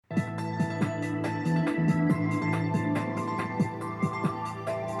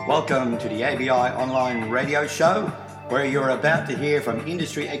Welcome to the ABI Online Radio Show, where you're about to hear from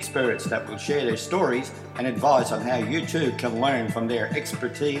industry experts that will share their stories and advice on how you too can learn from their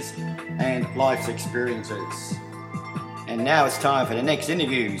expertise and life's experiences. And now it's time for the next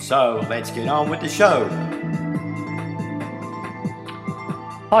interview, so let's get on with the show.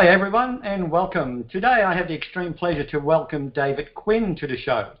 Hi everyone and welcome. Today I have the extreme pleasure to welcome David Quinn to the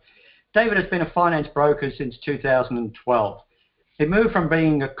show. David has been a finance broker since 2012. He moved from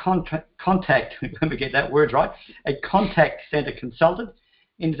being a contact center consultant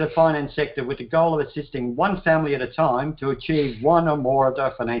into the finance sector with the goal of assisting one family at a time to achieve one or more of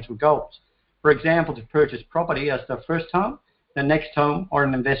their financial goals. For example, to purchase property as their first home, the next home, or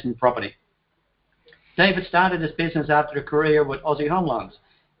an investment property. David started his business after a career with Aussie Home Loans.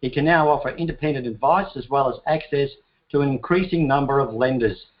 He can now offer independent advice as well as access to an increasing number of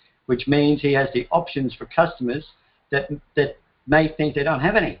lenders, which means he has the options for customers that may think they don't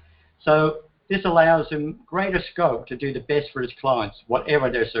have any. So this allows him greater scope to do the best for his clients,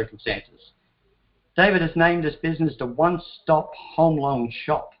 whatever their circumstances. David has named his business the One-Stop Home Loan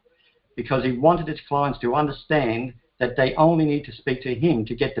Shop because he wanted his clients to understand that they only need to speak to him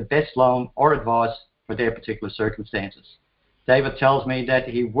to get the best loan or advice for their particular circumstances. David tells me that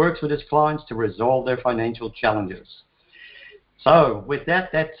he works with his clients to resolve their financial challenges. So with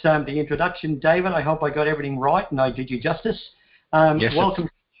that, that's the introduction. David, I hope I got everything right and I did you justice. Yes, welcome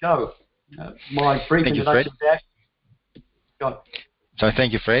to the show. My brief thank introduction. So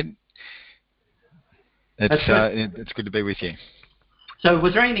thank you, Fred. It's good to be with you. So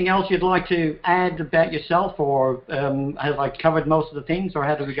was there anything else you'd like to add about yourself, or have I covered most of the things, or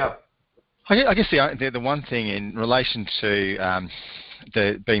how do we go? I guess the one thing in relation to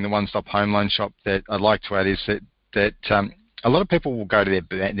being the one-stop home loan shop that I'd like to add is that a lot of people will go to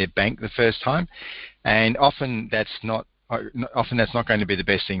their bank the first time, and often that's not going to be the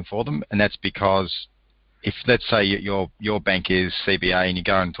best thing for them, and that's because if, let's say, your bank is CBA and you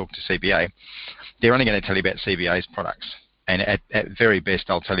go and talk to CBA, they're only going to tell you about CBA's products, and at very best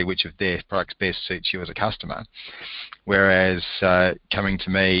they'll tell you which of their products best suits you as a customer. Whereas coming to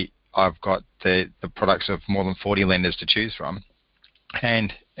me, I've got the products of more than 40 lenders to choose from,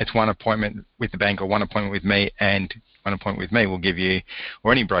 and it's one appointment with the bank or one appointment with me, and one appointment with me will give you,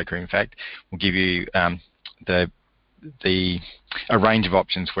 or any broker in fact, will give you a range of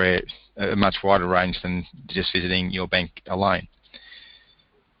options, where a much wider range than just visiting your bank alone.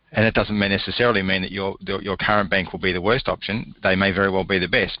 And it doesn't necessarily mean that your current bank will be the worst option. They may very well be the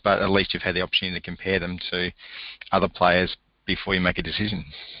best, but at least you've had the opportunity to compare them to other players before you make a decision.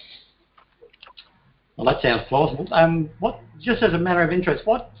 Well, that sounds plausible. Just as a matter of interest,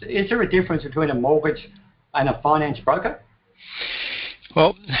 is there a difference between a mortgage and a finance broker?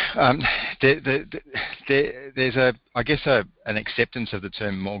 Well, there's an acceptance of the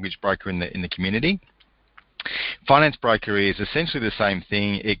term mortgage broker in the community. Finance broker is essentially the same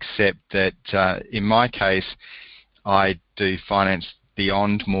thing, except that in my case, I do finance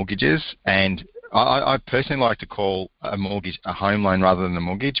beyond mortgages, and I personally like to call a mortgage a home loan rather than a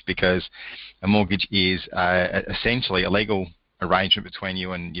mortgage, because a mortgage is essentially a legal arrangement between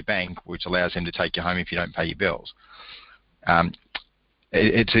you and your bank, which allows them to take you home if you don't pay your bills.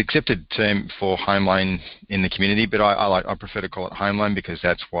 It's an accepted term for home loan in the community, but I prefer to call it home loan because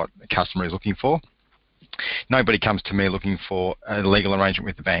that's what a customer is looking for. Nobody comes to me looking for a legal arrangement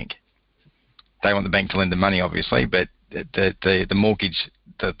with the bank. They want the bank to lend them money, obviously, but the mortgage,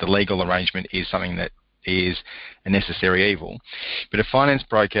 the legal arrangement is something that is a necessary evil. But a finance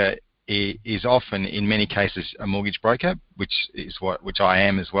broker is often, in many cases, a mortgage broker, which I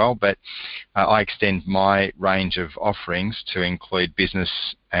am as well, but I extend my range of offerings to include business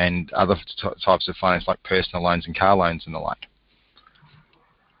and other types of finance, like personal loans and car loans and the like.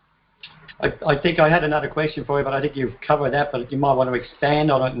 I think I had another question for you, but I think you've covered that, but you might want to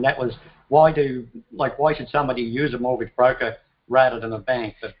expand on it, and that was why should somebody use a mortgage broker rather than a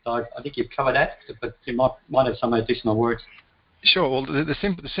bank? But I think you've covered that, but you might have some additional words. Sure. Well,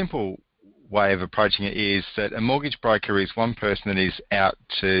 the simple way of approaching it is that a mortgage broker is one person that is out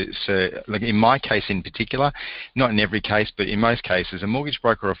to serve. Like in my case in particular, not in every case, but in most cases, a mortgage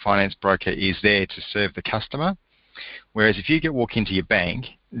broker or a finance broker is there to serve the customer. Whereas if you walk into your bank,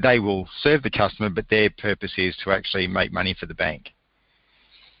 they will serve the customer, but their purpose is to actually make money for the bank,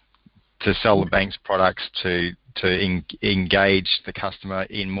 to sell the bank's products, to engage the customer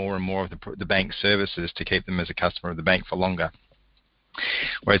in more and more of the bank's services to keep them as a customer of the bank for longer.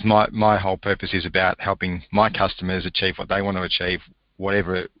 Whereas my whole purpose is about helping my customers achieve what they want to achieve,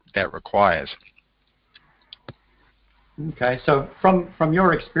 whatever that requires. Okay, so from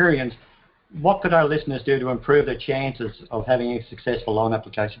your experience, what could our listeners do to improve their chances of having a successful loan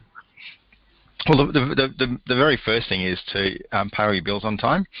application? Well, the very first thing is to pay all your bills on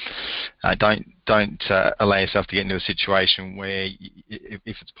time. Don't allow yourself to get into a situation where, if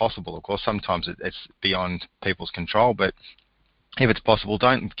it's possible, of course, sometimes it's beyond people's control, but if it's possible,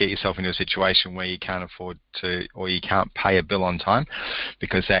 don't get yourself into a situation where you can't afford to, or you can't pay a bill on time,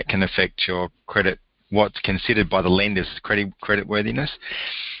 because that can affect your credit, what's considered by the lenders credit worthiness.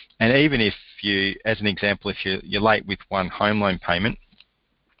 And even if you, as an example, if you're late with one home loan payment,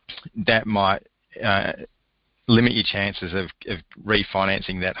 that might limit your chances of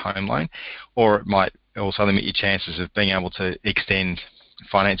refinancing that home loan, or it might also limit your chances of being able to extend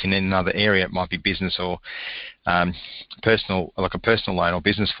financing in another area. It might be business or personal, like a personal loan or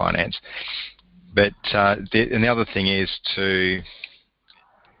business finance. But the other thing is to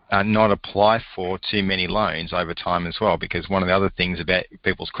not apply for too many loans over time as well, because one of the other things about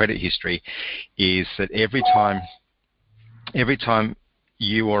people's credit history is that every time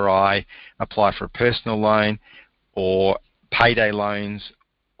you or I apply for a personal loan or payday loans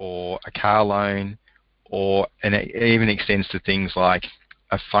or a car loan, and it even extends to things like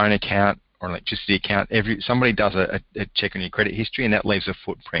a phone account or an electricity account, somebody does a check on your credit history, and that leaves a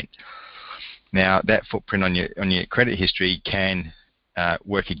footprint. Now, that footprint on your credit history can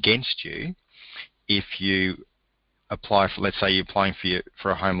work against you if you apply for, let's say you're applying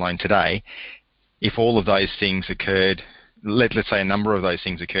for a home loan today. If all of those things occurred, let's say a number of those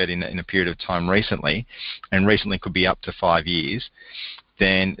things occurred in a period of time recently, and recently could be up to 5 years,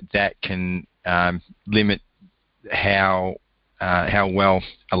 then that can limit how well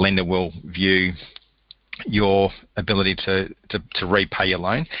a lender will view your ability to repay your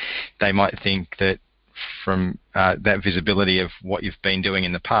loan. They might think that from that visibility of what you've been doing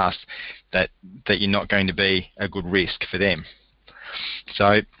in the past, that you're not going to be a good risk for them.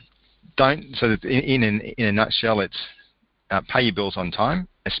 So in a nutshell, it's pay your bills on time,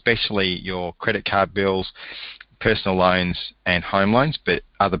 especially your credit card bills, personal loans and home loans, but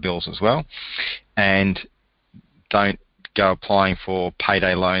other bills as well. And don't go applying for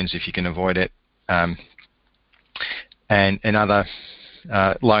payday loans if you can avoid it, and other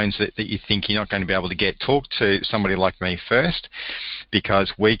loans that you think you're not going to be able to get. Talk to somebody like me first,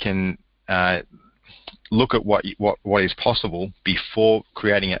 because we can look at what is possible before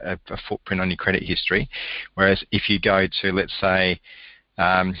creating a footprint on your credit history. Whereas if you go to, let's say,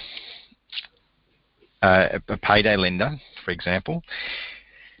 a payday lender, for example,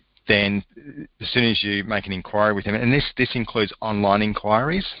 then as soon as you make an inquiry with them, and this includes online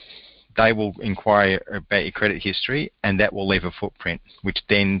inquiries, they will inquire about your credit history, and that will leave a footprint, which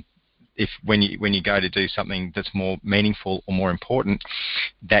then, when you go to do something that's more meaningful or more important,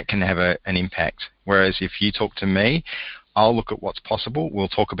 that can have an impact. Whereas if you talk to me, I'll look at what's possible. We'll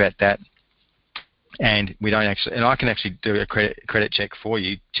talk about that, and I can actually do a credit check for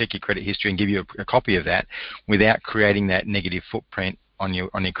you, check your credit history, and give you a copy of that without creating that negative footprint on your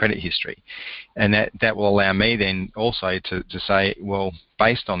credit history. And that will allow me then also to say, well,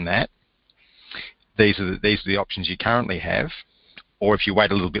 based on that, these are the options you currently have. Or if you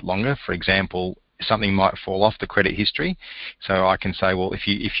wait a little bit longer, for example, something might fall off the credit history. So I can say, well,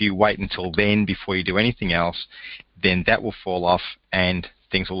 if you wait until then before you do anything else, then that will fall off and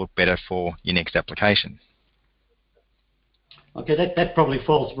things will look better for your next application. Okay, that probably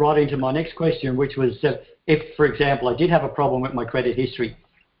falls right into my next question, which was if, for example, I did have a problem with my credit history,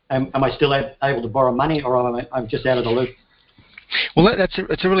 am I still able to borrow money, or I'm just out of the loop? Well, that's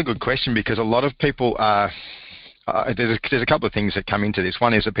a really good question, because a lot of people are. There's a couple of things that come into this.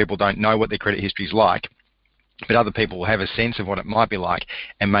 One is that people don't know what their credit history is like, but other people will have a sense of what it might be like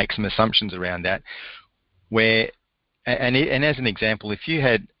and make some assumptions around that. And as an example, if you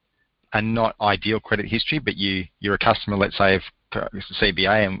had a not ideal credit history, but you're a customer, let's say, of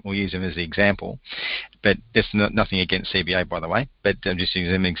CBA, and we'll use them as the example, but there's nothing against CBA, by the way, but I'm just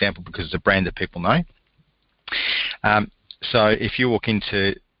using them as an example because it's a brand that people know. So if you walk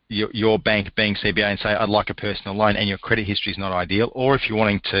into your bank being CBA and say, I'd like a personal loan, and your credit history is not ideal, or if you're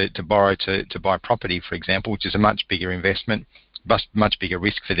wanting to borrow to buy property, for example, which is a much bigger investment, much bigger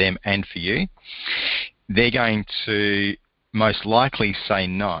risk for them and for you, they're going to most likely say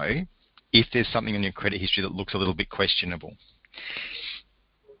no if there's something on your credit history that looks a little bit questionable.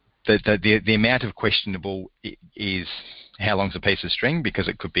 The amount of questionable is how long's a piece of string, because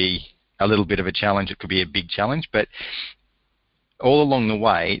it could be a little bit of a challenge, it could be a big challenge, but all along the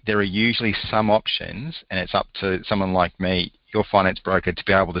way, there are usually some options, and it's up to someone like me, your finance broker, to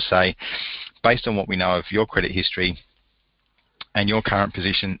be able to say, based on what we know of your credit history and your current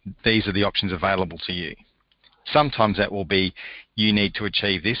position, these are the options available to you. Sometimes that will be you need to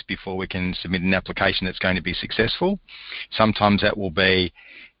achieve this before we can submit an application that's going to be successful. Sometimes that will be,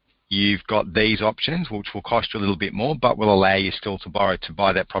 you've got these options, which will cost you a little bit more, but will allow you still to borrow to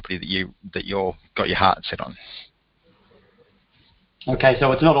buy that property that you're got your heart set on. Okay,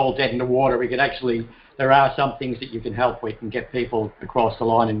 so it's not all dead in the water. We can actually, there are some things that you can help with and get people across the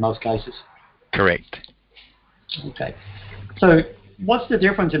line in most cases. Correct. Okay, so what's the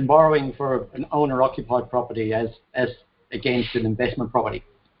difference in borrowing for an owner-occupied property as against an investment property?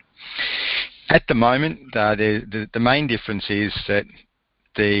 At the moment, the main difference is that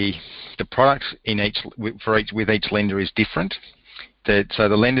the products with each lender is different. So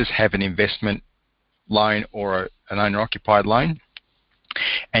the lenders have an investment loan or an owner-occupied loan,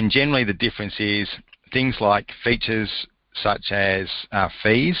 and generally the difference is things like features such as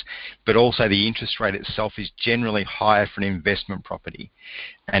fees, but also the interest rate itself is generally higher for an investment property,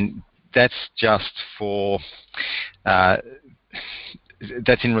 and that's just for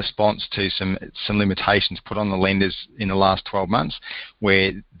that's in response to some limitations put on the lenders in the last 12 months,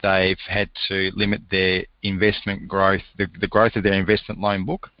 where they've had to limit their investment growth, the growth of their investment loan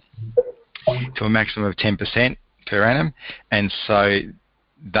book, to a maximum of 10% per annum, and so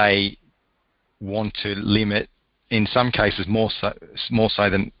they want to limit, in some cases some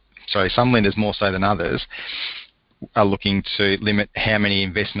lenders more so than others are looking to limit how many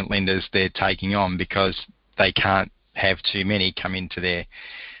investment lenders they're taking on, because they can't have too many come into their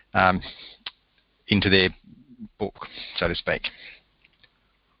book, so to speak.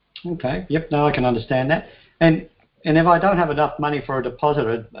 Okay. Yep. No, I can understand that. And if I don't have enough money for a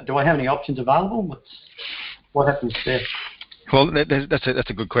deposit, do I have any options available? What happens there? Well, that's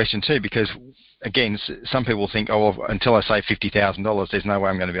a good question too, because again, some people think, oh, well, until I save $50,000, there's no way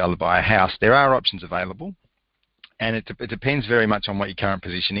I'm going to be able to buy a house. There are options available. And it depends very much on what your current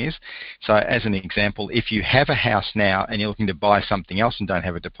position is. So as an example, if you have a house now and you're looking to buy something else and don't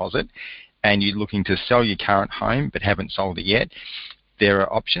have a deposit, and you're looking to sell your current home but haven't sold it yet, there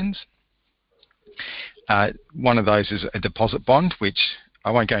are options. One of those is a deposit bond, which I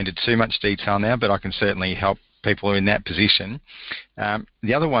won't go into too much detail now, but I can certainly help people who are in that position.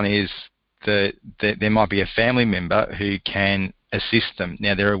 The other one is that there might be a family member who can assist them.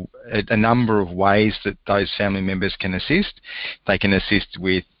 Now, there are a number of ways that those family members can assist. They can assist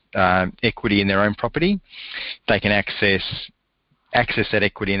with equity in their own property. They can access that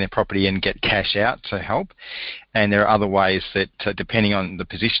equity in their property and get cash out to help. And there are other ways that, depending on the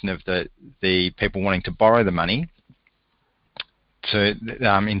position of the people wanting to borrow the money,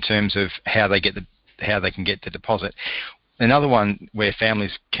 in terms of how they can get the deposit. Another one where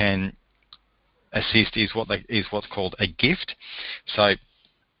families can assist is what's called a gift. So,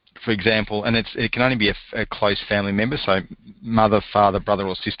 for example, and it can only be a close family member, so mother, father, brother,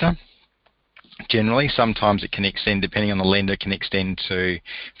 or sister. Generally, sometimes it can extend, depending on the lender, can extend to,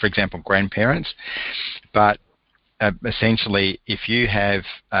 for example, grandparents. But essentially, if you have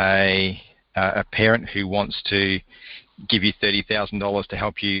a parent who wants to give you $30,000 to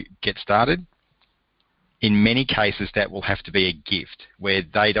help you get started, in many cases that will have to be a gift where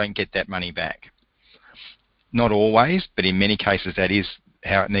they don't get that money back. Not always, but in many cases that is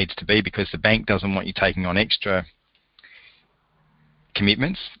how it needs to be, because the bank doesn't want you taking on extra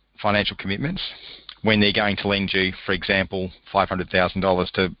commitments, financial commitments, when they're going to lend you, for example,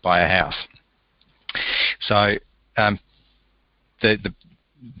 $500,000 to buy a house. So the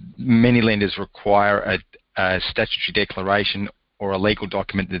many lenders require a statutory declaration or a legal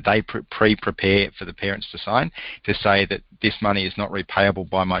document that they pre-prepare for the parents to sign to say that this money is not repayable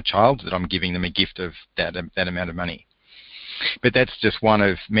by my child, that I'm giving them a gift of that amount of money. But that's just one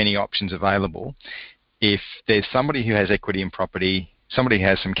of many options available. If there's somebody who has equity in property, somebody who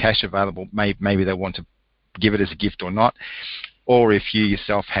has some cash available, maybe they want to give it as a gift or not, or if you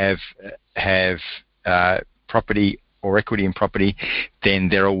yourself have property or equity in property, then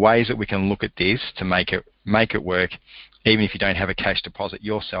there are ways that we can look at this to make it work, even if you don't have a cash deposit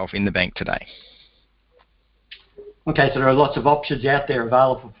yourself in the bank today. Okay, so there are lots of options out there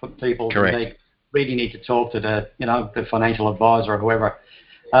available for people. Correct. They really need to talk to the financial advisor or whoever.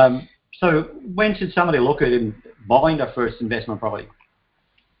 So when should somebody look at buying their first investment property?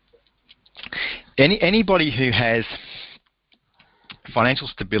 Anybody who has financial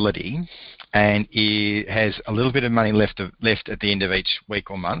stability and has a little bit of money left at the end of each week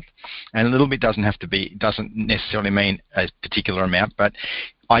or month, and a little bit doesn't necessarily mean a particular amount, but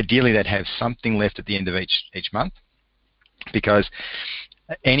ideally they'd have something left at the end of each month, because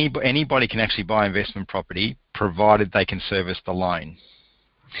anybody can actually buy investment property provided they can service the loan.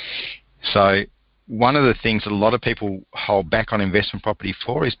 So one of the things that a lot of people hold back on investment property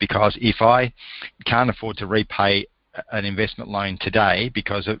for is because if I can't afford to repay an investment loan today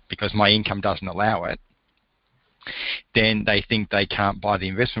because my income doesn't allow it, then they think they can't buy the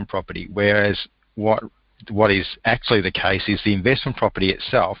investment property. Whereas what is actually the case is the investment property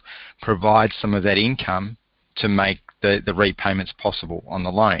itself provides some of that income to make the repayments possible on the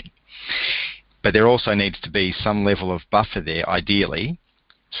loan. But there also needs to be some level of buffer there, ideally,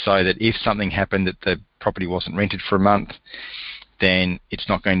 so that if something happened that the property wasn't rented for a month, then it's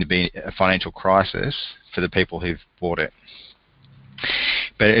not going to be a financial crisis for the people who've bought it.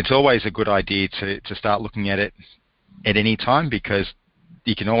 But it's always a good idea to start looking at it at any time, because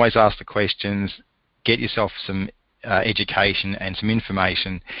you can always ask the questions, get yourself some education and some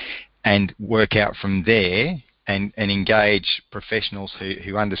information, and work out from there and engage professionals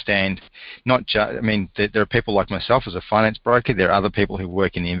who understand not just, I mean, there are people like myself as a finance broker, there are other people who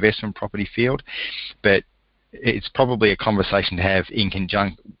work in the investment property field, but it's probably a conversation to have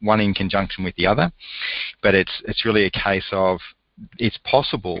one in conjunction with the other. But it's really a case of it's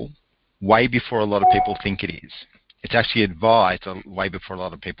possible way before a lot of people think it is. It's actually advised way before a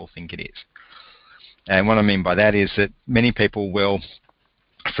lot of people think it is. And what I mean by that is that many people will,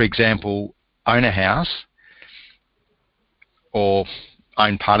 for example, own a house or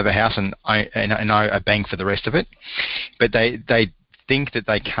own part of a house and owe a bank for the rest of it, but they think that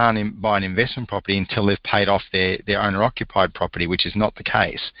they can't buy an investment property until they've paid off their owner-occupied property, which is not the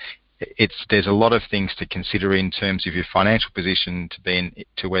case. There's a lot of things to consider in terms of your financial position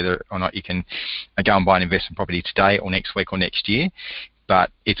to whether or not you can go and buy an investment property today or next week or next year. But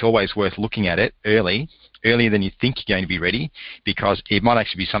it's always worth looking at it earlier than you think you're going to be ready, because it might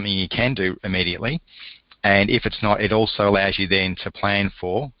actually be something you can do immediately. And if it's not, it also allows you then to plan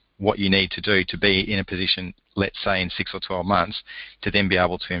for what you need to do to be in a position, let's say in 6 or 12 months, to then be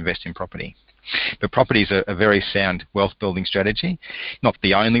able to invest in property. But property is a very sound wealth building strategy. Not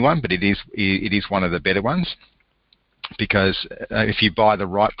the only one, but it is one of the better ones, because if you buy the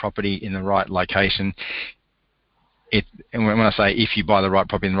right property in the right location, and when I say if you buy the right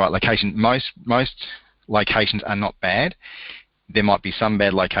property in the right location, most locations are not bad. There might be some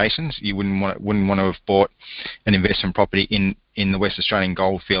bad locations. You wouldn't want to have bought an investment property in the West Australian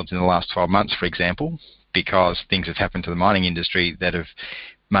goldfields in the last 12 months, for example, because things have happened to the mining industry that have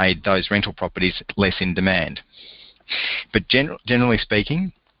made those rental properties less in demand. But generally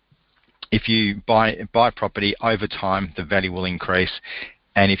speaking, if you buy property over time, the value will increase,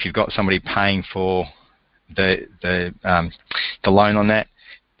 and if you've got somebody paying for the loan on that,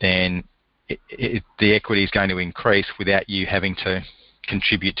 then the equity is going to increase without you having to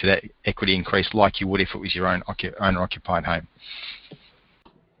contribute to that equity increase like you would if it was your own owner-occupied home.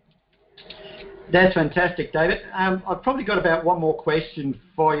 That's fantastic, David. I've probably got about one more question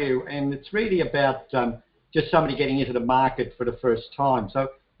for you, and it's really about just somebody getting into the market for the first time. So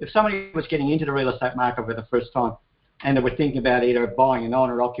if somebody was getting into the real estate market for the first time and they were thinking about either buying an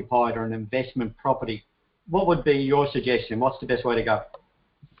owner-occupied or an investment property, what would be your suggestion? What's the best way to go?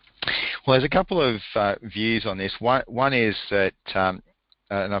 Well, there's a couple of views on this. One is that, and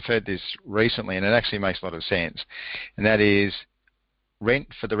I've heard this recently, and it actually makes a lot of sense, and that is rent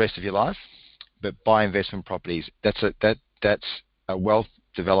for the rest of your life, but buy investment properties. That's a wealth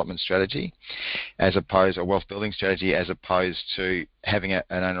development strategy, a wealth building strategy, as opposed to having an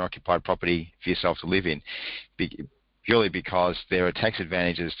owner-occupied property for yourself to live in, purely because there are tax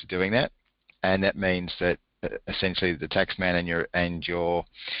advantages to doing that, and that means that essentially the taxman and your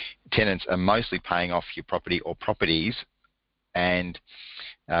tenants are mostly paying off your property or properties, and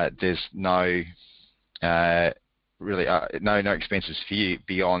there's no expenses for you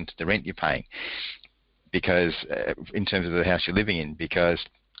beyond the rent you're paying, because in terms of the house you're living in, because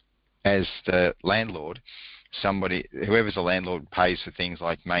as the landlord, whoever's the landlord pays for things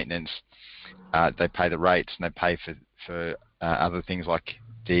like maintenance, they pay the rates, and they pay for other things like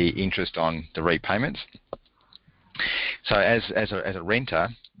the interest on the repayments. So as a renter,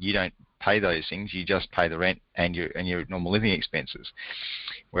 you don't pay those things, you just pay the rent and your normal living expenses.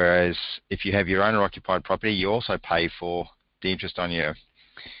 Whereas if you have your owner-occupied property, you also pay for the interest on your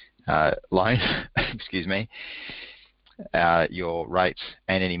loan, excuse me, your rates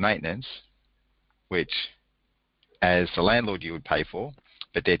and any maintenance, which as the landlord you would pay for,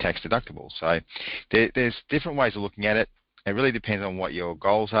 but they're tax deductible. So there's different ways of looking at it. It really depends on what your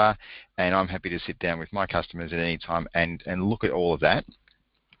goals are, and I'm happy to sit down with my customers at any time and look at all of that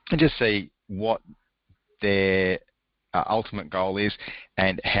and just see what their ultimate goal is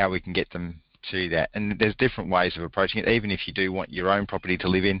and how we can get them to that. And there's different ways of approaching it. Even if you do want your own property to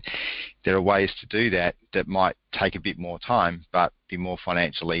live in, there are ways to do that might take a bit more time but be more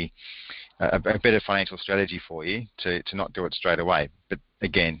financially, a better financial strategy for you to not do it straight away. But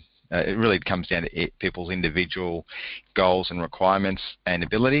again, it really comes down to people's individual goals and requirements and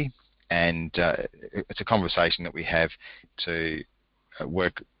ability, and it's a conversation that we have to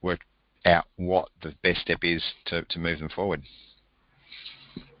work out what the best step is to move them forward.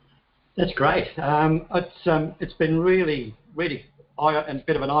 That's great. It's been really a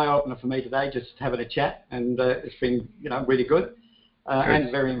bit of an eye-opener for me today, just having a chat, and it's been really good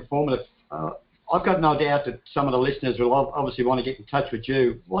and very informative. I've got no doubt that some of the listeners will obviously want to get in touch with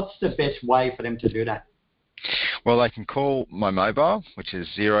you. What's the best way for them to do that? Well, they can call my mobile, which is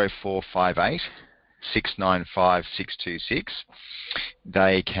 0458 695 626.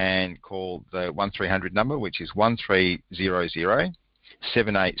 They can call the 1300 number, which is 1300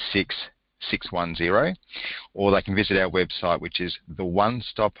 786 610, or they can visit our website, which is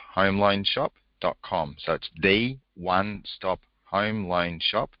theonestophomeloanshop.com. So it's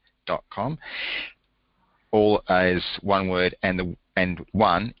theonestophomeloanshop.com, all as one word, and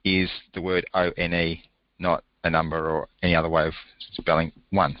one is the word ONE, not a number or any other way of spelling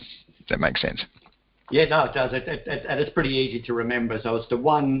one. If that makes sense. Yeah, no, it does. And it's pretty easy to remember. So it's the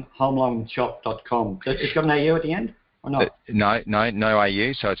onehomeloanshop.com. It's got an AU at the end? Or not? No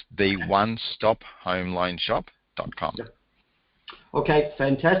AU, so it's the onestophomeloanshop.com. Okay,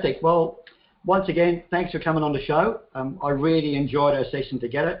 fantastic. Well, once again, thanks for coming on the show. I really enjoyed our session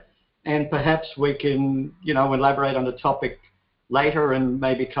together, and perhaps we can, elaborate on the topic later and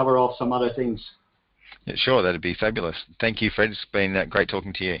maybe cover off some other things. Yeah, sure, that'd be fabulous. Thank you, Fred. It's been great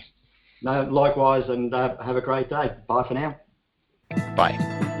talking to you. No, likewise, and have a great day. Bye for now. Bye.